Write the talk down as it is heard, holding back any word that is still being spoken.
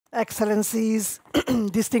Excellencies,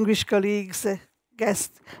 distinguished colleagues,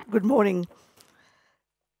 guests, good morning.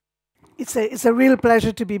 It's a real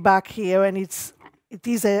pleasure to be back here, and it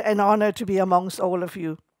is an honor to be amongst all of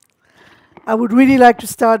you. I would really like to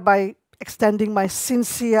start by extending my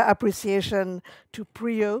sincere appreciation to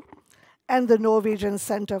PRIO and the Norwegian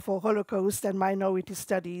Center for Holocaust and Minority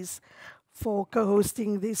Studies for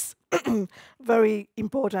co-hosting this very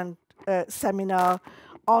important seminar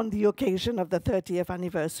on the occasion of the 30th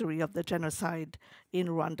anniversary of the genocide in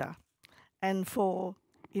Rwanda, and for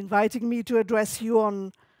inviting me to address you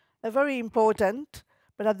on a very important,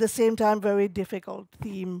 but at the same time very difficult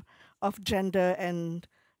theme of gender and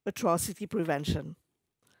atrocity prevention.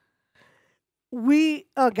 We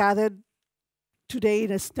are gathered today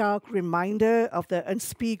in a stark reminder of the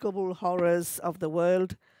unspeakable horrors of the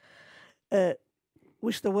world,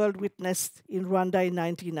 which the world witnessed in Rwanda in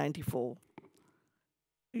 1994.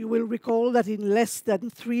 You will recall that in less than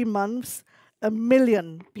 3 months, 1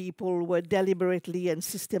 million people were deliberately and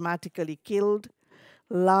systematically killed.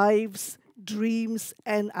 Lives, dreams,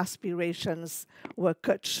 and aspirations were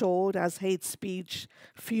cut short as hate speech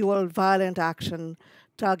fueled violent action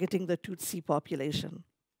targeting the Tutsi population.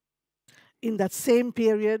 In that same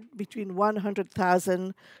period, between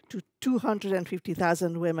 100,000 to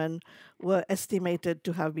 250,000 women were estimated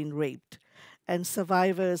to have been raped, and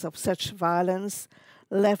survivors of such violence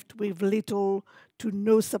left with little to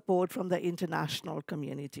no support from the international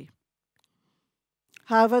community.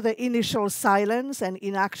 However, the initial silence and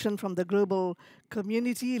inaction from the global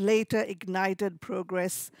community later ignited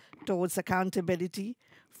progress towards accountability,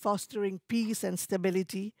 fostering peace and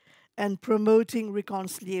stability, and promoting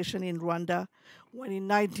reconciliation in Rwanda, when in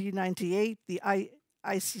 1998, the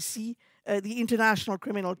ICC, the International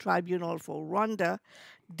Criminal Tribunal for Rwanda,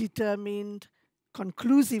 determined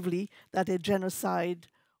conclusively that a genocide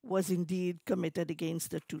was indeed committed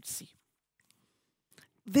against the Tutsi.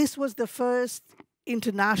 This was the first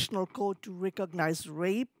international court to recognize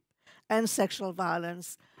rape and sexual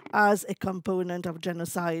violence as a component of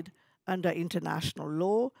genocide under international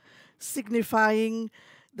law, signifying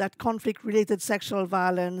that conflict-related sexual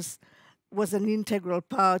violence was an integral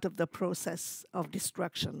part of the process of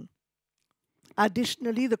destruction.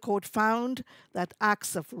 Additionally, the court found that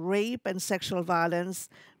acts of rape and sexual violence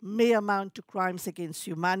may amount to crimes against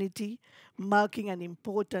humanity, marking an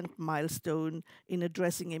important milestone in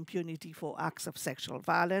addressing impunity for acts of sexual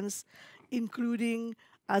violence, including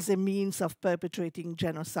as a means of perpetrating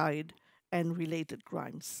genocide and related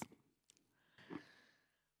crimes.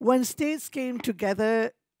 When states came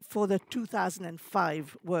together for the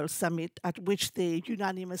 2005 World Summit, at which they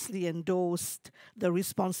unanimously endorsed the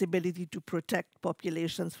responsibility to protect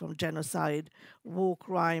populations from genocide, war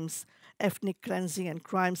crimes, ethnic cleansing, and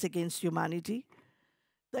crimes against humanity,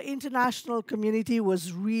 the international community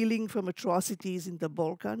was reeling from atrocities in the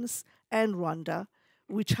Balkans and Rwanda,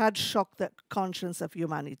 which had shocked the conscience of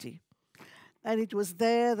humanity. And it was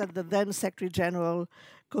there that the then Secretary General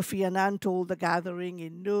Kofi Annan told the gathering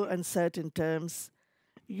in no uncertain terms,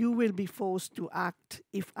 "You will be forced to act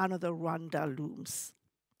if another Rwanda looms."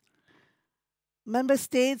 Member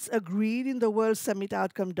states agreed in the World Summit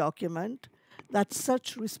outcome document that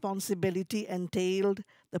such responsibility entailed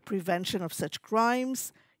the prevention of such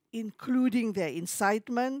crimes, including their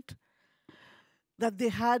incitement, that they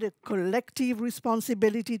had a collective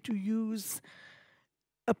responsibility to use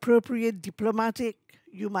appropriate diplomatic,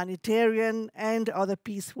 humanitarian, and other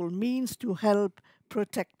peaceful means to help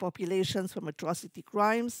protect populations from atrocity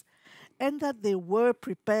crimes, and that they were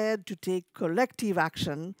prepared to take collective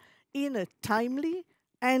action in a timely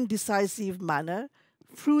and decisive manner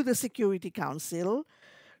through the Security Council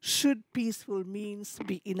should peaceful means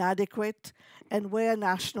be inadequate and where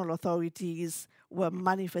national authorities were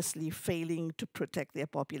manifestly failing to protect their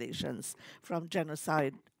populations from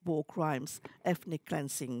genocide, war crimes, ethnic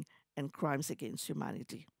cleansing, and crimes against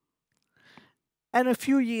humanity. And a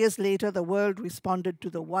few years later, the world responded to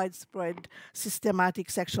the widespread systematic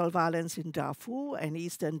sexual violence in Darfur and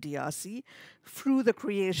Eastern DRC through the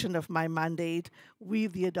creation of my mandate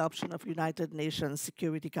with the adoption of United Nations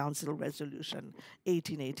Security Council Resolution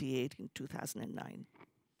 1888 in 2009.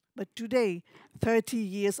 But today, 30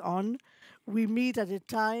 years on, we meet at a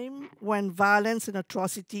time when violence and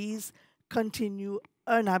atrocities continue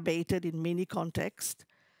unabated in many contexts,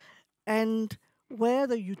 and where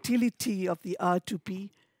the utility of the R2P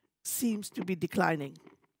seems to be declining,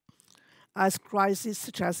 as crises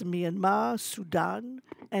such as Myanmar, Sudan,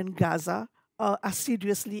 and Gaza are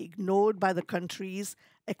assiduously ignored by the countries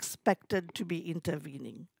expected to be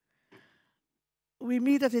intervening. We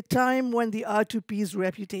meet at a time when the R2P's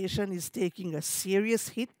reputation is taking a serious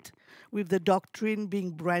hit with the doctrine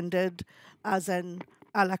being branded as an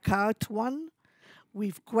a la carte one,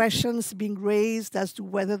 with questions being raised as to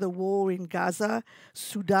whether the war in Gaza,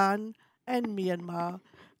 Sudan, and Myanmar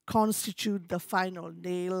constitute the final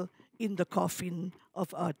nail in the coffin of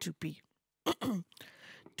R2P.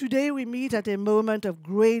 Today, we meet at a moment of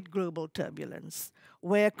great global turbulence,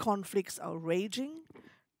 where conflicts are raging,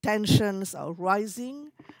 tensions are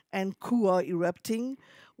rising, and coups are erupting,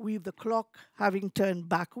 with the clock having turned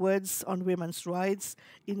backwards on women's rights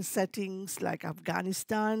in settings like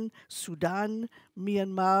Afghanistan, Sudan,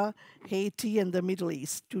 Myanmar, Haiti, and the Middle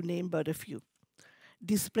East, to name but a few.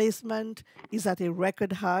 Displacement is at a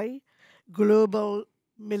record high. Global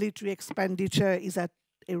military expenditure is at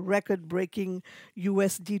a record-breaking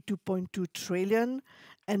USD 2.2 trillion,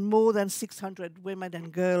 and more than 600 women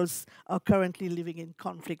and girls are currently living in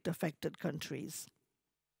conflict-affected countries.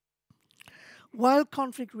 While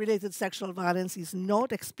conflict-related sexual violence is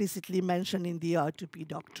not explicitly mentioned in the R2P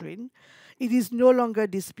doctrine, it is no longer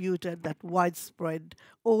disputed that widespread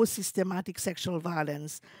or systematic sexual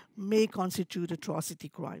violence may constitute atrocity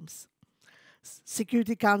crimes.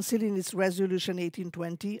 Security Council in its resolution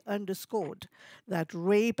 1820 underscored that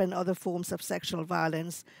rape and other forms of sexual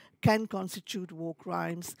violence can constitute war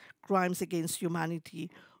crimes, crimes against humanity,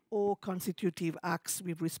 or constitutive acts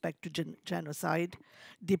with respect to genocide,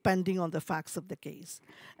 depending on the facts of the case.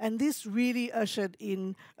 And this really ushered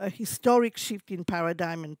in a historic shift in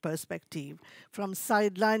paradigm and perspective, from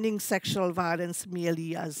sidelining sexual violence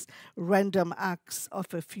merely as random acts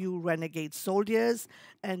of a few renegade soldiers,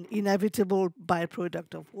 an inevitable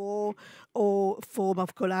byproduct of war or form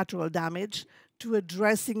of collateral damage, to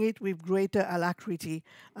addressing it with greater alacrity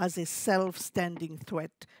as a self-standing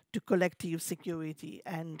threat to collective security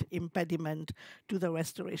and impediment to the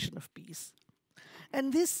restoration of peace.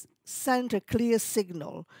 And this sent a clear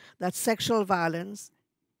signal that sexual violence,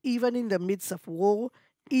 even in the midst of war,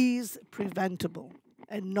 is preventable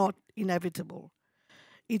and not inevitable.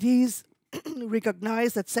 It is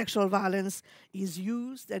recognized that sexual violence is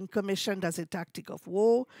used and commissioned as a tactic of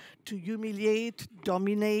war to humiliate,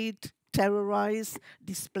 dominate, terrorize,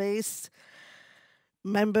 displace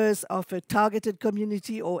members of a targeted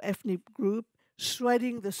community or ethnic group,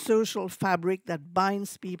 shredding the social fabric that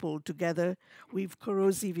binds people together with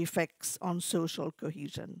corrosive effects on social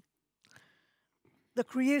cohesion. The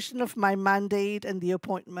creation of my mandate and the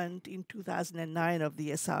appointment in 2009 of the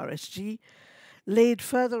SRSG laid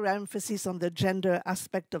further emphasis on the gender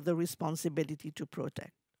aspect of the responsibility to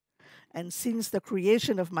protect. And since the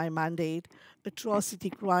creation of my mandate, atrocity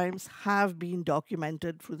crimes have been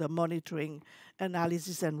documented through the monitoring,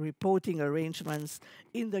 analysis, and reporting arrangements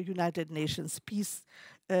in the United Nations peace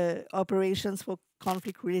operations for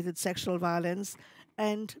conflict-related sexual violence,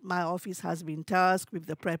 and my office has been tasked with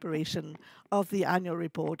the preparation of the annual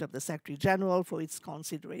report of the Secretary General for its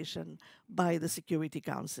consideration by the Security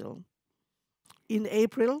Council. In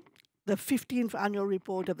April, the 15th annual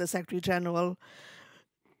report of the Secretary General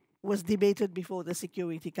was debated before the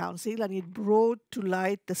Security Council, and it brought to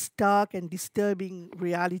light the stark and disturbing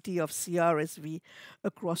reality of CRSV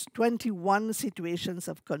across 21 situations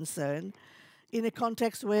of concern, in a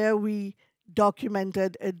context where we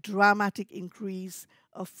documented a dramatic increase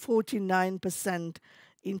of 49%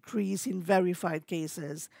 increase in verified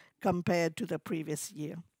cases compared to the previous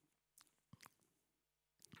year.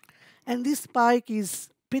 And this spike is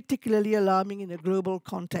particularly alarming in a global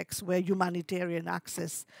context where humanitarian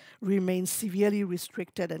access remains severely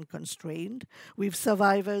restricted and constrained, with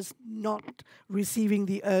survivors not receiving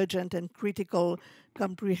the urgent and critical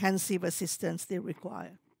comprehensive assistance they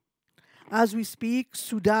require. As we speak,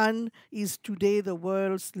 Sudan is today the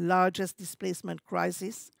world's largest displacement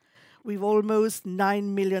crisis, with almost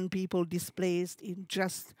 9 million people displaced in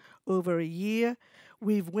just over a year,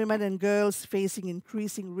 with women and girls facing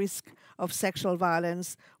increasing risk of sexual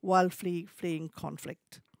violence while fleeing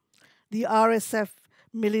conflict. The RSF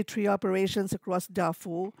military operations across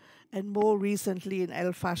Darfur and more recently in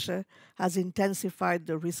El Fasher has intensified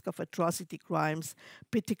the risk of atrocity crimes,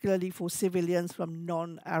 particularly for civilians from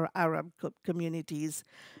non-Arab communities,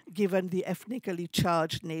 given the ethnically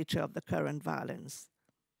charged nature of the current violence.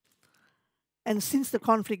 And since the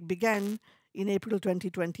conflict began in April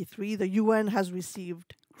 2023, the UN has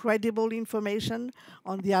received credible information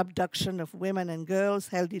on the abduction of women and girls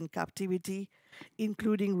held in captivity,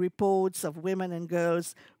 including reports of women and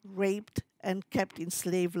girls raped and kept in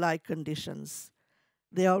slave-like conditions.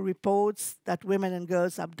 There are reports that women and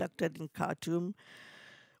girls abducted in Khartoum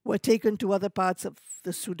were taken to other parts of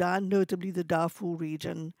the Sudan, notably the Darfur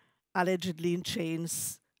region, allegedly in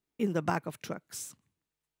chains in the back of trucks.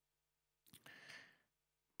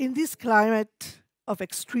 In this climate of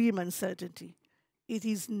extreme uncertainty. It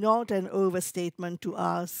is not an overstatement to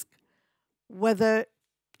ask whether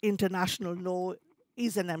international law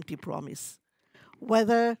is an empty promise,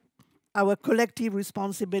 whether our collective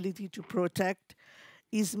responsibility to protect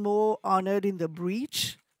is more honored in the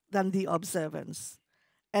breach than the observance,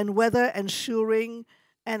 and whether ensuring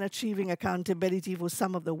and achieving accountability for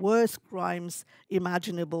some of the worst crimes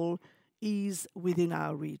imaginable is within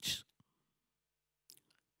our reach.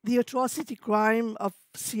 The atrocity crime of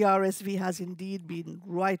CRSV has indeed been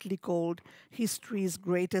rightly called history's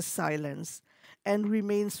greatest silence and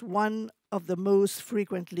remains one of the most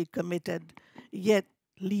frequently committed yet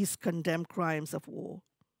least condemned crimes of war.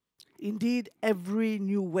 Indeed, every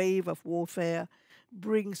new wave of warfare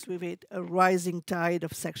brings with it a rising tide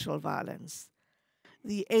of sexual violence.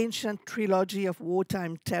 The ancient trilogy of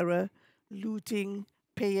wartime terror, looting,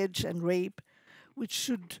 pillage, and rape, which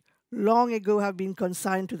should long ago have been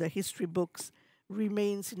consigned to the history books,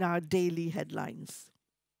 remains in our daily headlines.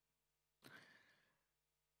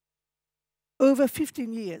 Over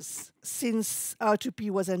 15 years since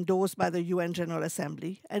R2P was endorsed by the UN General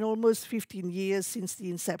Assembly, and almost 15 years since the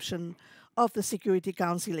inception of the Security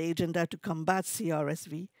Council agenda to combat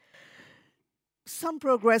CRSV, some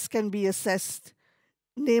progress can be assessed,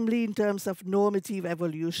 namely in terms of normative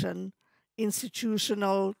evolution,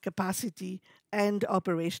 institutional capacity, and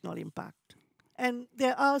operational impact. And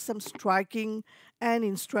there are some striking and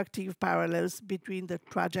instructive parallels between the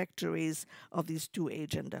trajectories of these two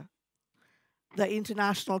agendas. The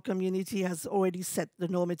international community has already set the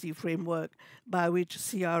normative framework by which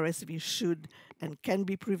CRSV should and can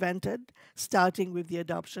be prevented, starting with the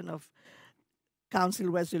adoption of Council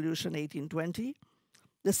Resolution 1820.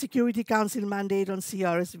 The Security Council mandate on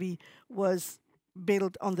CRSV was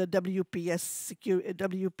built on the WPS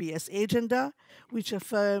agenda, which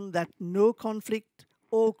affirmed that no conflict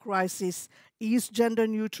or crisis is gender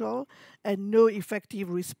neutral and no effective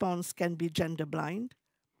response can be gender blind.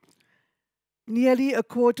 Nearly a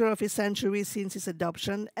quarter of a century since its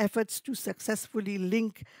adoption, efforts to successfully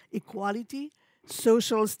link equality,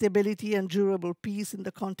 social stability, and durable peace in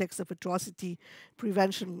the context of atrocity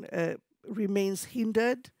prevention remains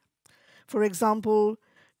hindered. For example,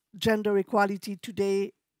 gender equality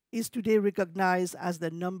is today recognized as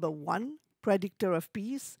the #1 predictor of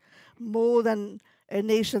peace, more than a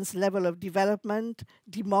nation's level of development,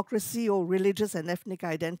 democracy, or religious and ethnic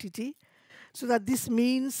identity. So that this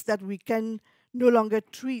means that we can no longer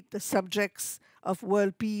treat the subjects of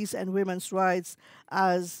world peace and women's rights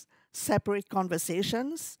as separate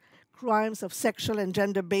conversations. Crimes of sexual and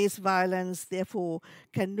gender-based violence, therefore,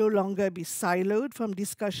 can no longer be siloed from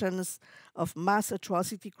discussions of mass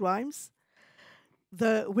atrocity crimes.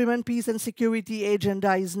 The Women, Peace and Security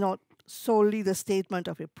agenda is not solely the statement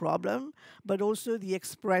of a problem, but also the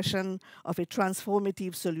expression of a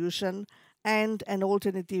transformative solution and an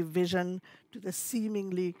alternative vision to the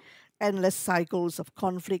seemingly endless cycles of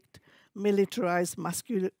conflict, militarized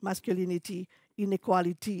masculinity,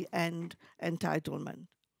 inequality, and entitlement.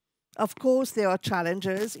 Of course, there are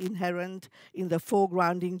challenges inherent in the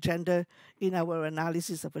foregrounding gender in our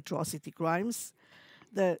analysis of atrocity crimes.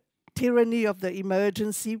 The tyranny of the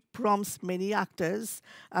emergency prompts many actors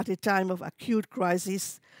at a time of acute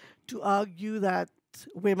crisis to argue that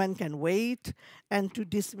women can wait and to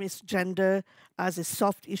dismiss gender as a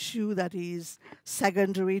soft issue that is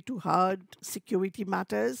secondary to hard security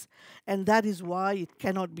matters, and that is why it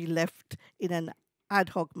cannot be left in an ad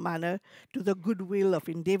hoc manner to the goodwill of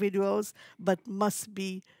individuals, but must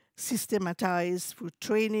be systematized through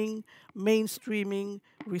training, mainstreaming,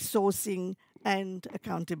 resourcing, and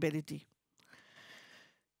accountability.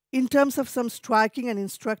 In terms of some striking and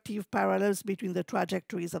instructive parallels between the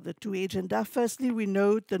trajectories of the two agendas, firstly, we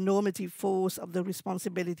note the normative force of the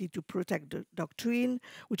responsibility to protect the doctrine,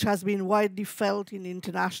 which has been widely felt in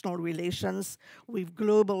international relations with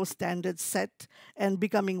global standards set and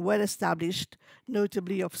becoming well established,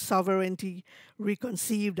 notably of sovereignty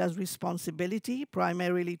reconceived as responsibility,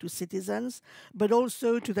 primarily to citizens, but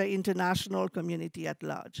also to the international community at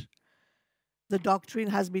large. The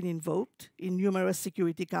doctrine has been invoked in numerous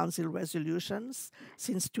Security Council resolutions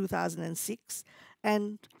since 2006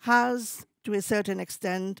 and has, to a certain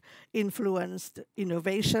extent, influenced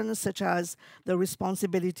innovations such as the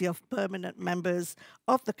responsibility of permanent members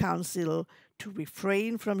of the Council to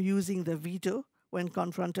refrain from using the veto when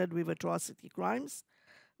confronted with atrocity crimes,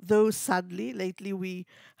 though sadly, lately we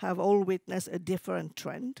have all witnessed a different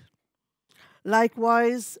trend.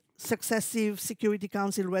 Likewise, successive Security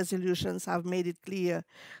Council resolutions have made it clear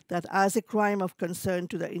that as a crime of concern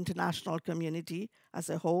to the international community as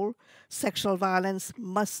a whole, sexual violence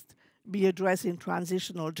must be addressed in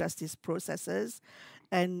transitional justice processes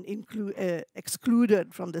and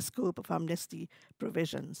excluded from the scope of amnesty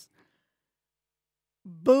provisions.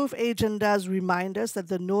 Both agendas remind us that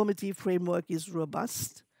the normative framework is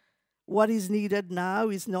robust. What is needed now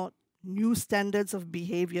is not new standards of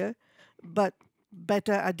behavior, but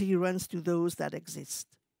better adherence to those that exist.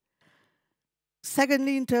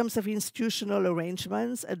 Secondly, in terms of institutional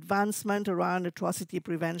arrangements, advancement around atrocity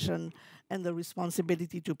prevention and the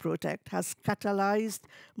responsibility to protect has catalyzed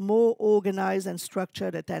more organized and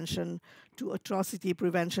structured attention to atrocity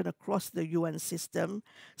prevention across the UN system,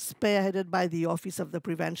 spearheaded by the Office of the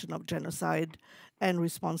Prevention of Genocide and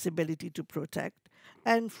Responsibility to Protect,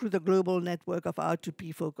 and through the global network of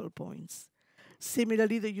R2P focal points.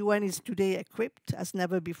 Similarly, the UN is today equipped, as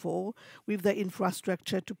never before, with the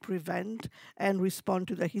infrastructure to prevent and respond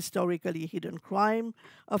to the historically hidden crime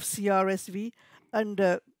of CRSV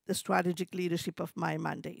under the strategic leadership of my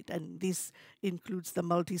mandate. And this includes the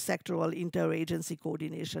multi-sectoral interagency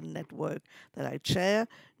coordination network that I chair,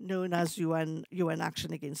 known as UN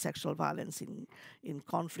Action Against Sexual Violence in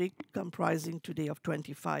Conflict, comprising today of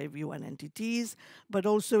 25 UN entities, but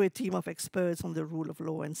also a team of experts on the rule of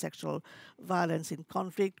law and sexual violence in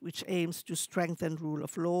conflict, which aims to strengthen rule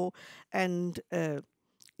of law and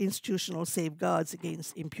institutional safeguards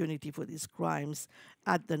against impunity for these crimes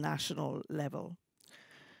at the national level.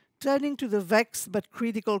 Turning to the vexed but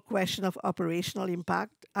critical question of operational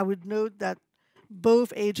impact, I would note that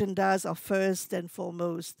both agendas are first and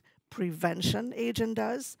foremost prevention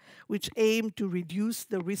agendas, which aim to reduce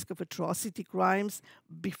the risk of atrocity crimes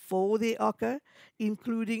before they occur,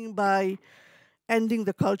 including by ending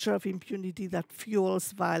the culture of impunity that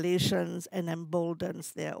fuels violations and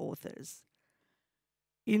emboldens their authors.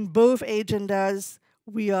 In both agendas,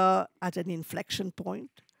 we are at an inflection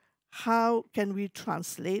point. How can we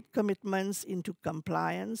translate commitments into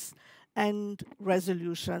compliance and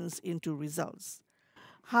resolutions into results?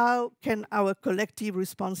 How can our collective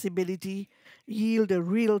responsibility yield a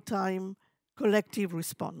real-time collective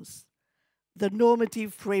response? The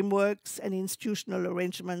normative frameworks and institutional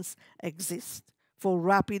arrangements exist for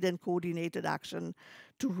rapid and coordinated action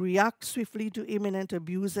to react swiftly to imminent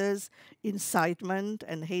abuses, incitement,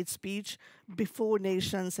 and hate speech before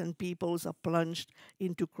nations and peoples are plunged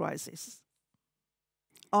into crisis.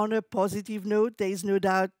 On a positive note, there is no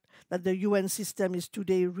doubt that the UN system is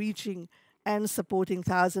today reaching and supporting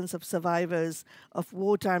thousands of survivors of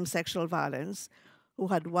wartime sexual violence who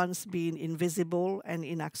had once been invisible and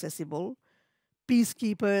inaccessible.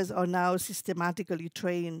 Peacekeepers are now systematically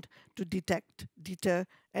trained to detect, deter,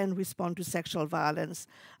 and respond to sexual violence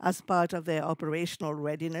as part of their operational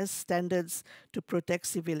readiness standards to protect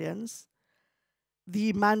civilians.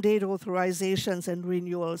 The mandate authorizations and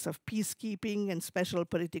renewals of peacekeeping and special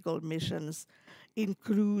political missions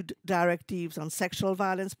include directives on sexual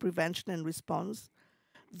violence prevention and response,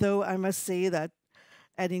 though I must say that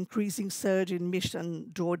an increasing surge in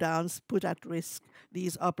mission drawdowns put at risk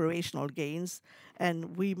these operational gains,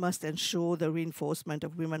 and we must ensure the reinforcement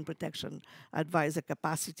of women protection advisor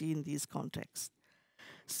capacity in these contexts.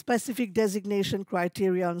 Specific designation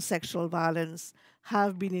criteria on sexual violence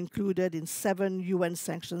have been included in 7 UN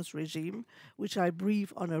sanctions regime, which I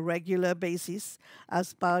brief on a regular basis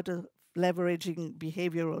as part of leveraging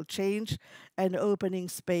behavioral change and opening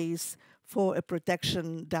space for a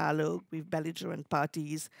protection dialogue with belligerent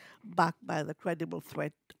parties backed by the credible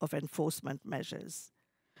threat of enforcement measures.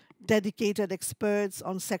 Dedicated experts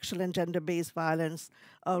on sexual and gender-based violence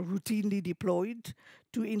are routinely deployed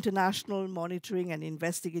to international monitoring and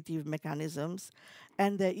investigative mechanisms,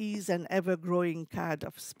 and there is an ever-growing cadre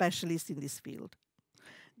of specialists in this field.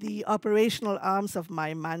 The operational arms of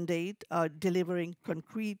my mandate are delivering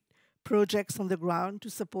concrete projects on the ground to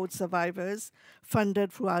support survivors,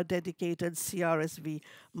 funded through our dedicated CRSV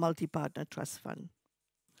Multi-Partner Trust Fund.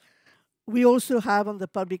 We also have on the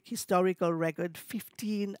public historical record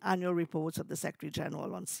 15 annual reports of the Secretary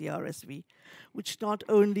General on CRSV, which not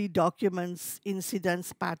only documents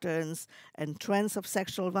incidents, patterns, and trends of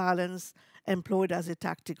sexual violence employed as a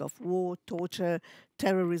tactic of war, torture,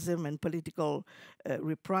 terrorism, and political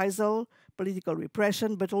reprisal, political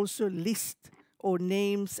repression, but also lists or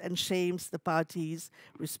names and shames the parties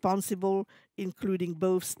responsible, including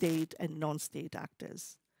both state and non-state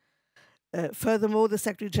actors. Furthermore, the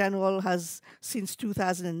Secretary General has, since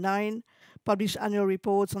 2009, published annual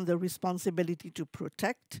reports on the responsibility to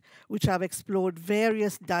protect, which have explored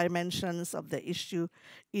various dimensions of the issue,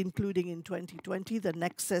 including in 2020, the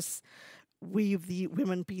nexus with the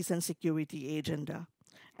Women, Peace and Security agenda.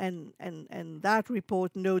 And that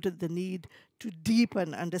report noted the need to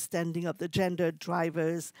deepen understanding of the gender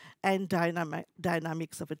drivers and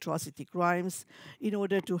dynamics of atrocity crimes in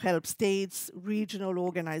order to help states, regional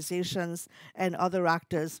organizations, and other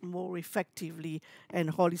actors more effectively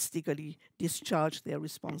and holistically discharge their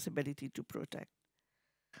responsibility to protect.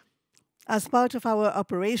 As part of our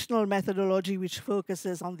operational methodology, which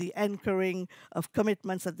focuses on the anchoring of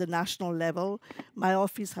commitments at the national level, my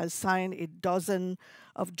office has signed a dozen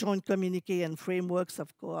of joint communique and frameworks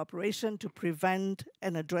of cooperation to prevent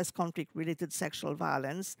and address conflict-related sexual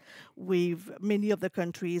violence with many of the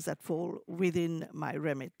countries that fall within my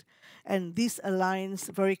remit. And this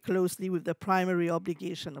aligns very closely with the primary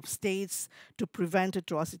obligation of states to prevent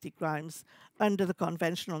atrocity crimes under the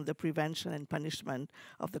Convention on the Prevention and Punishment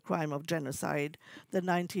of the Crime of Genocide, the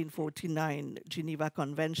 1949 Geneva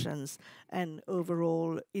Conventions, and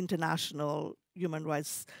overall international human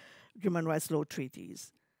rights law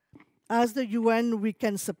treaties. As the UN, we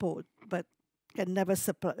can support, but can never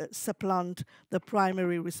supplant the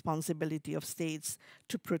primary responsibility of states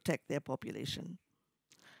to protect their population.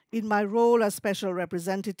 In my role as special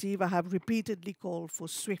representative, I have repeatedly called for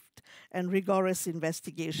swift and rigorous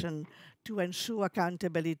investigation to ensure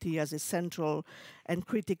accountability as a central and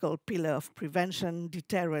critical pillar of prevention,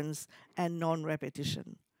 deterrence, and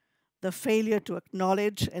non-repetition. The failure to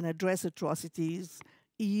acknowledge and address atrocities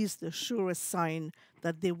is the surest sign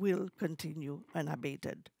that they will continue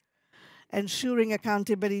unabated. Ensuring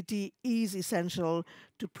accountability is essential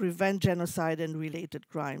to prevent genocide and related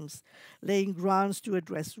crimes, laying grounds to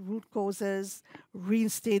address root causes,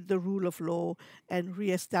 reinstate the rule of law, and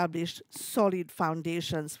reestablish solid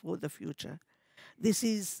foundations for the future. This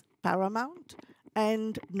is paramount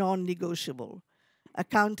and non-negotiable.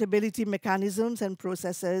 Accountability mechanisms and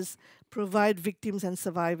processes provide victims and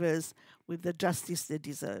survivors with the justice they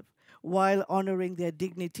deserve, while honoring their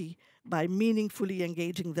dignity by meaningfully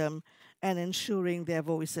engaging them and ensuring their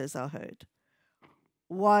voices are heard.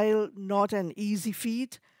 While not an easy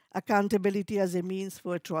feat, accountability as a means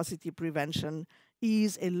for atrocity prevention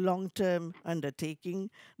is a long-term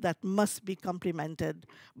undertaking that must be complemented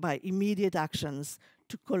by immediate actions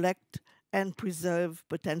to collect and preserve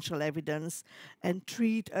potential evidence and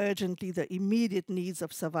treat urgently the immediate needs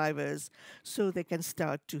of survivors so they can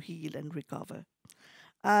start to heal and recover.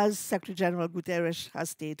 As Secretary General Guterres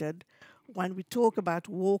has stated, when we talk about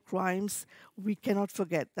war crimes, we cannot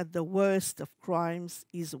forget that the worst of crimes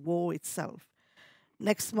is war itself.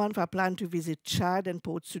 Next month, I plan to visit Chad and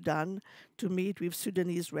Port Sudan to meet with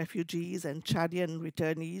Sudanese refugees and Chadian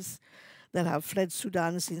returnees that have fled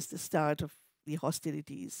Sudan since the start of the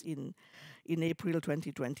hostilities in April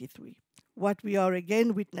 2023. What we are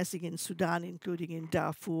again witnessing in Sudan, including in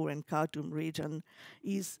Darfur and Khartoum region,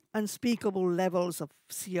 is unspeakable levels of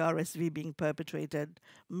SRSG being perpetrated,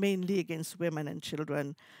 mainly against women and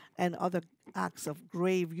children, and other acts of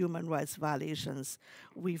grave human rights violations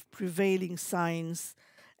with prevailing signs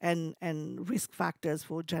and risk factors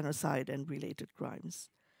for genocide and related crimes.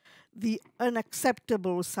 The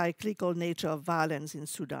unacceptable cyclical nature of violence in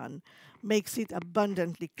Sudan makes it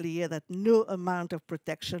abundantly clear that no amount of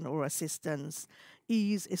protection or assistance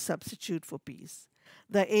is a substitute for peace.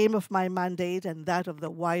 The aim of my mandate and that of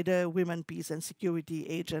the wider Women, Peace and Security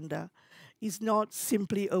agenda is not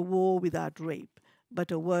simply a war without rape, but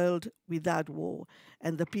a world without war.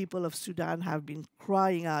 And the people of Sudan have been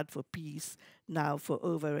crying out for peace now for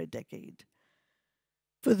over a decade.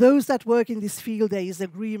 For those that work in this field, there is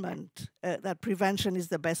agreement that prevention is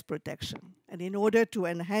the best protection. And in order to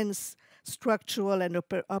enhance structural and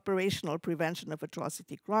operational prevention of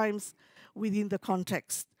atrocity crimes within the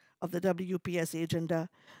context of the WPS agenda,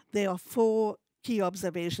 there are 4 key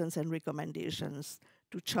observations and recommendations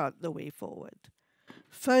to chart the way forward.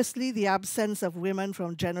 Firstly, the absence of women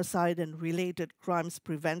from genocide and related crimes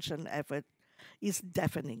prevention effort is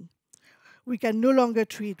deafening. We can no longer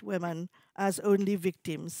treat women as only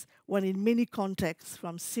victims when in many contexts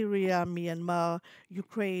from Syria, Myanmar,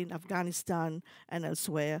 Ukraine, Afghanistan, and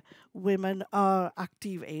elsewhere, women are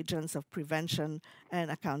active agents of prevention and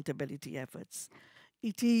accountability efforts.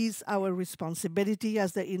 It is our responsibility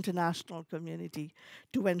as the international community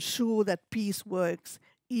to ensure that peace works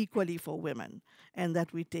equally for women and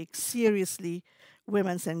that we take seriously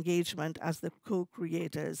women's engagement as the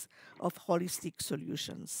co-creators of holistic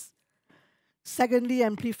solutions. Secondly,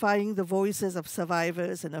 amplifying the voices of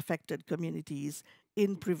survivors and affected communities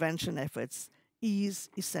in prevention efforts is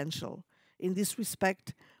essential. In this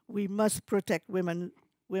respect, we must protect women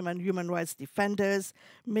human rights defenders,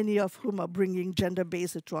 many of whom are bringing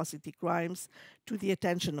gender-based atrocity crimes to the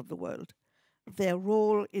attention of the world. Their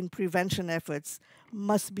role in prevention efforts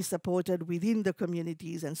must be supported within the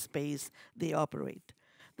communities and space they operate.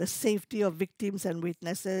 The safety of victims and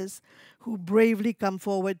witnesses who bravely come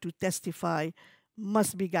forward to testify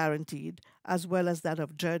must be guaranteed, as well as that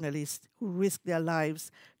of journalists who risk their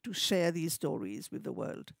lives to share these stories with the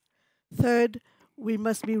world. Third, we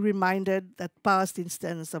must be reminded that past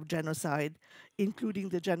instances of genocide, including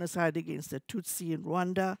the genocide against the Tutsi in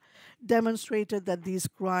Rwanda, demonstrated that these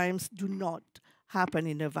crimes do not happen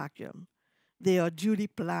in a vacuum. They are duly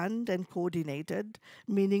planned and coordinated,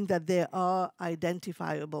 meaning that there are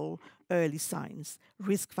identifiable early signs,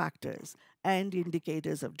 risk factors, and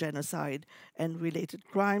indicators of genocide and related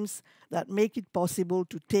crimes that make it possible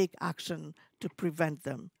to take action to prevent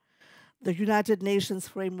them. The United Nations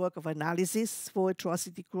Framework of Analysis for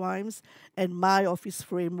Atrocity Crimes and my office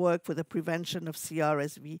framework for the prevention of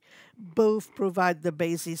CRSV both provide the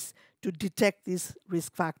basis to detect these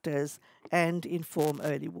risk factors and inform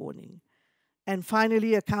early warning. And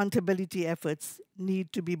finally, accountability efforts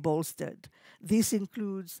need to be bolstered. This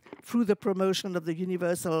includes through the promotion of the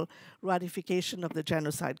universal ratification of the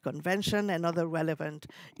Genocide Convention and other relevant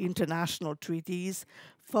international treaties,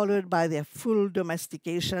 followed by their full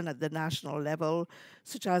domestication at the national level,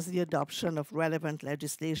 such as the adoption of relevant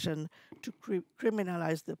legislation to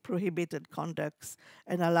criminalize the prohibited conducts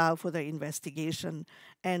and allow for their investigation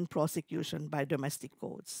and prosecution by domestic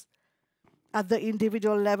courts. At the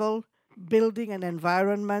individual level, building an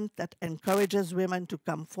environment that encourages women to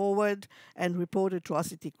come forward and report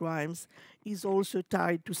atrocity crimes is also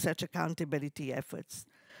tied to such accountability efforts.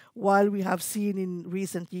 While we have seen in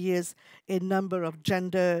recent years a number of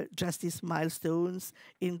gender justice milestones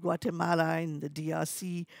in Guatemala, in the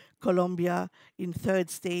DRC, Colombia, in third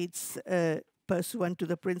states, pursuant to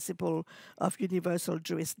the principle of universal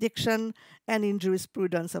jurisdiction and in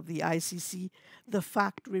jurisprudence of the ICC, the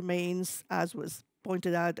fact remains, as was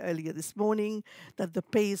pointed out earlier this morning, that the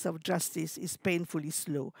pace of justice is painfully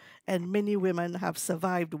slow, and many women have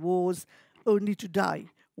survived wars only to die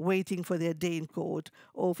waiting for their day in court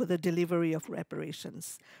or for the delivery of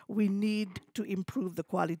reparations. We need to improve the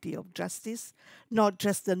quality of justice, not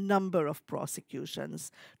just the number of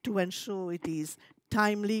prosecutions, to ensure it is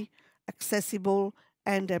timely, accessible,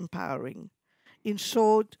 and empowering. In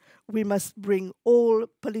short, we must bring all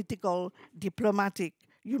political, diplomatic,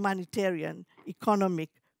 humanitarian, economic,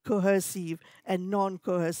 coercive, and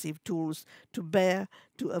non-coercive tools to bear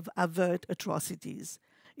to avert atrocities.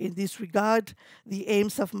 In this regard, the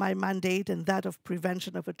aims of my mandate and that of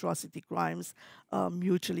prevention of atrocity crimes are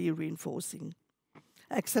mutually reinforcing.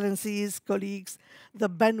 Excellencies, colleagues, the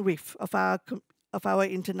bandwidth of our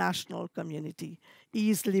international community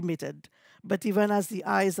is limited, but even as the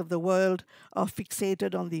eyes of the world are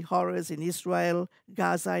fixated on the horrors in Israel,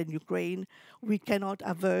 Gaza, and Ukraine, we cannot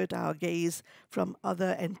avert our gaze from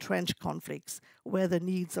other entrenched conflicts where the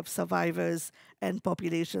needs of survivors and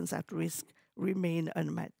populations at risk remain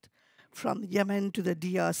unmet. From Yemen to the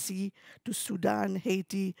DRC, to Sudan,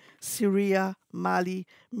 Haiti, Syria, Mali,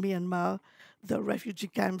 Myanmar, the refugee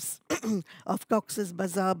camps of Cox's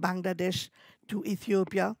Bazar, Bangladesh, to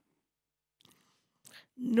Ethiopia,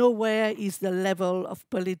 nowhere is the level of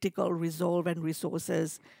political resolve and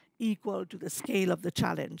resources equal to the scale of the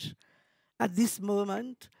challenge. At this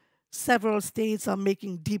moment, several states are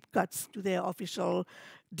making deep cuts to their official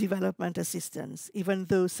development assistance, even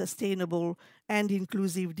though sustainable and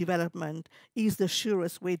inclusive development is the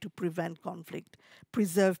surest way to prevent conflict,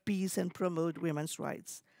 preserve peace, and promote women's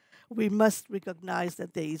rights. We must recognize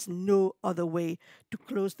that there is no other way to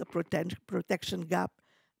close the protection gap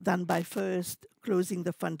than by first closing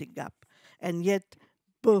the funding gap. And yet,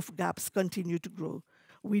 both gaps continue to grow.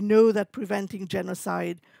 We know that preventing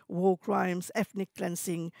genocide, war crimes, ethnic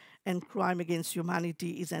cleansing, and crime against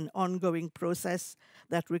humanity is an ongoing process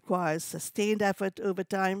that requires sustained effort over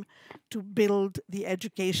time to build the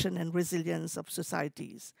education and resilience of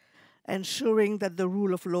societies, ensuring that the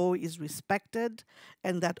rule of law is respected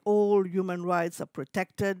and that all human rights are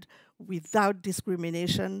protected without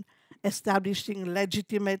discrimination, establishing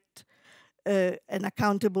legitimate and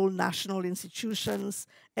accountable national institutions,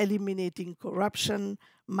 eliminating corruption,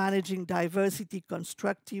 managing diversity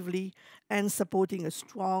constructively, and supporting a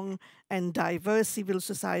strong and diverse civil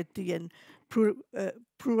society and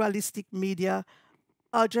pluralistic media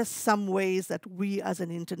are just some ways that we as an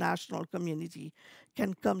international community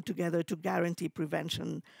can come together to guarantee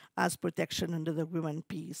prevention as protection under the Women,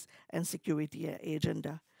 Peace and Security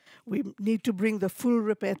agenda. We need to bring the full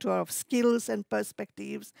repertoire of skills and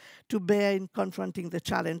perspectives to bear in confronting the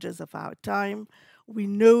challenges of our time. We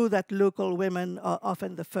know that local women are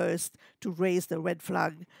often the first to raise the red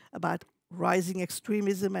flag about rising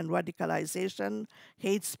extremism and radicalization,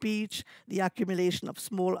 hate speech, the accumulation of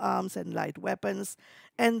small arms and light weapons,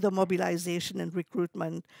 and the mobilization and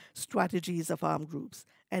recruitment strategies of armed groups.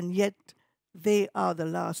 And yet, they are the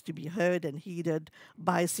last to be heard and heeded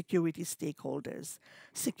by security stakeholders.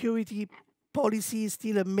 Security policy is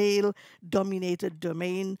still a male-dominated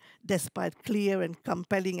domain, despite clear and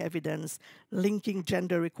compelling evidence linking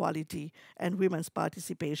gender equality and women's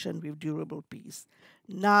participation with durable peace.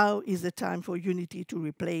 Now is the time for unity to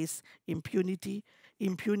replace impunity.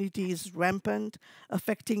 Impunity is rampant,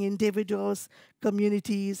 affecting individuals,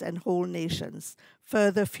 communities, and whole nations,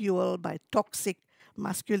 further fueled by toxic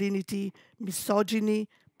masculinity, misogyny,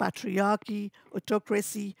 patriarchy,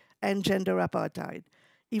 autocracy, and gender apartheid.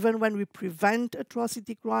 Even when we prevent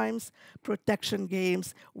atrocity crimes, protection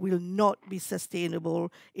games will not be sustainable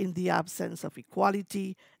in the absence of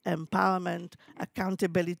equality, empowerment,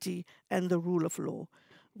 accountability, and the rule of law.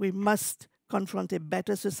 We must confront a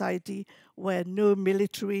better society where no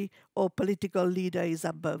military or political leader is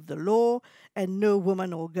above the law and no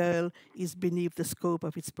woman or girl is beneath the scope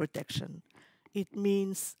of its protection. It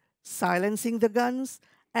means silencing the guns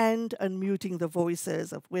and unmuting the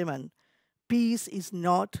voices of women. Peace is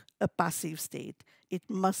not a passive state. It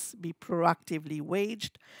must be proactively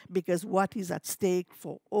waged, because what is at stake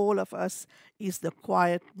for all of us is the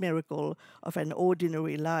quiet miracle of an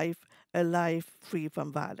ordinary life, a life free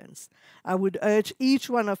from violence. I would urge each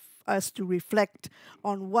one of us to reflect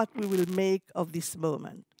on what we will make of this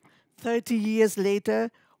moment. 30 years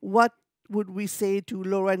later, what would we say to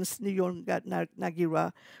Lawrence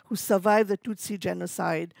Nagira, who survived the Tutsi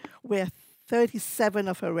genocide, where 37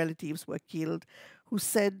 of her relatives were killed, who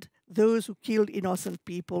said those who killed innocent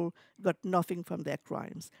people got nothing from their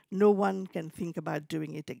crimes. No one can think about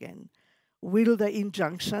doing it again. Will the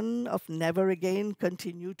injunction of never again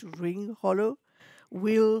continue to ring hollow?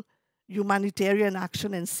 Will humanitarian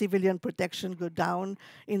action and civilian protection go down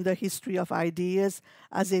in the history of ideas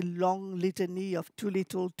as a long litany of too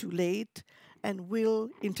little, too late? And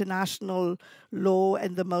will international law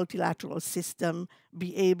and the multilateral system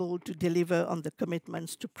be able to deliver on the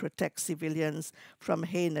commitments to protect civilians from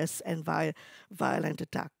heinous and violent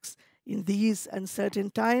attacks? In these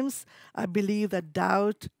uncertain times, I believe that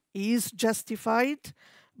doubt is justified,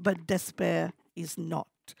 but despair is not.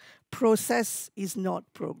 Process is not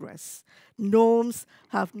progress. Norms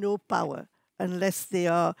have no power unless they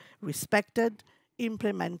are respected,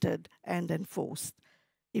 implemented, and enforced.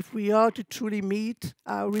 If we are to truly meet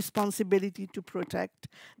our responsibility to protect,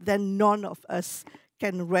 then none of us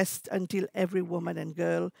can rest until every woman and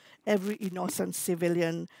girl, every innocent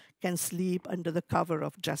civilian can sleep under the cover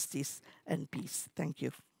of justice and peace. Thank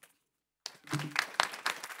you.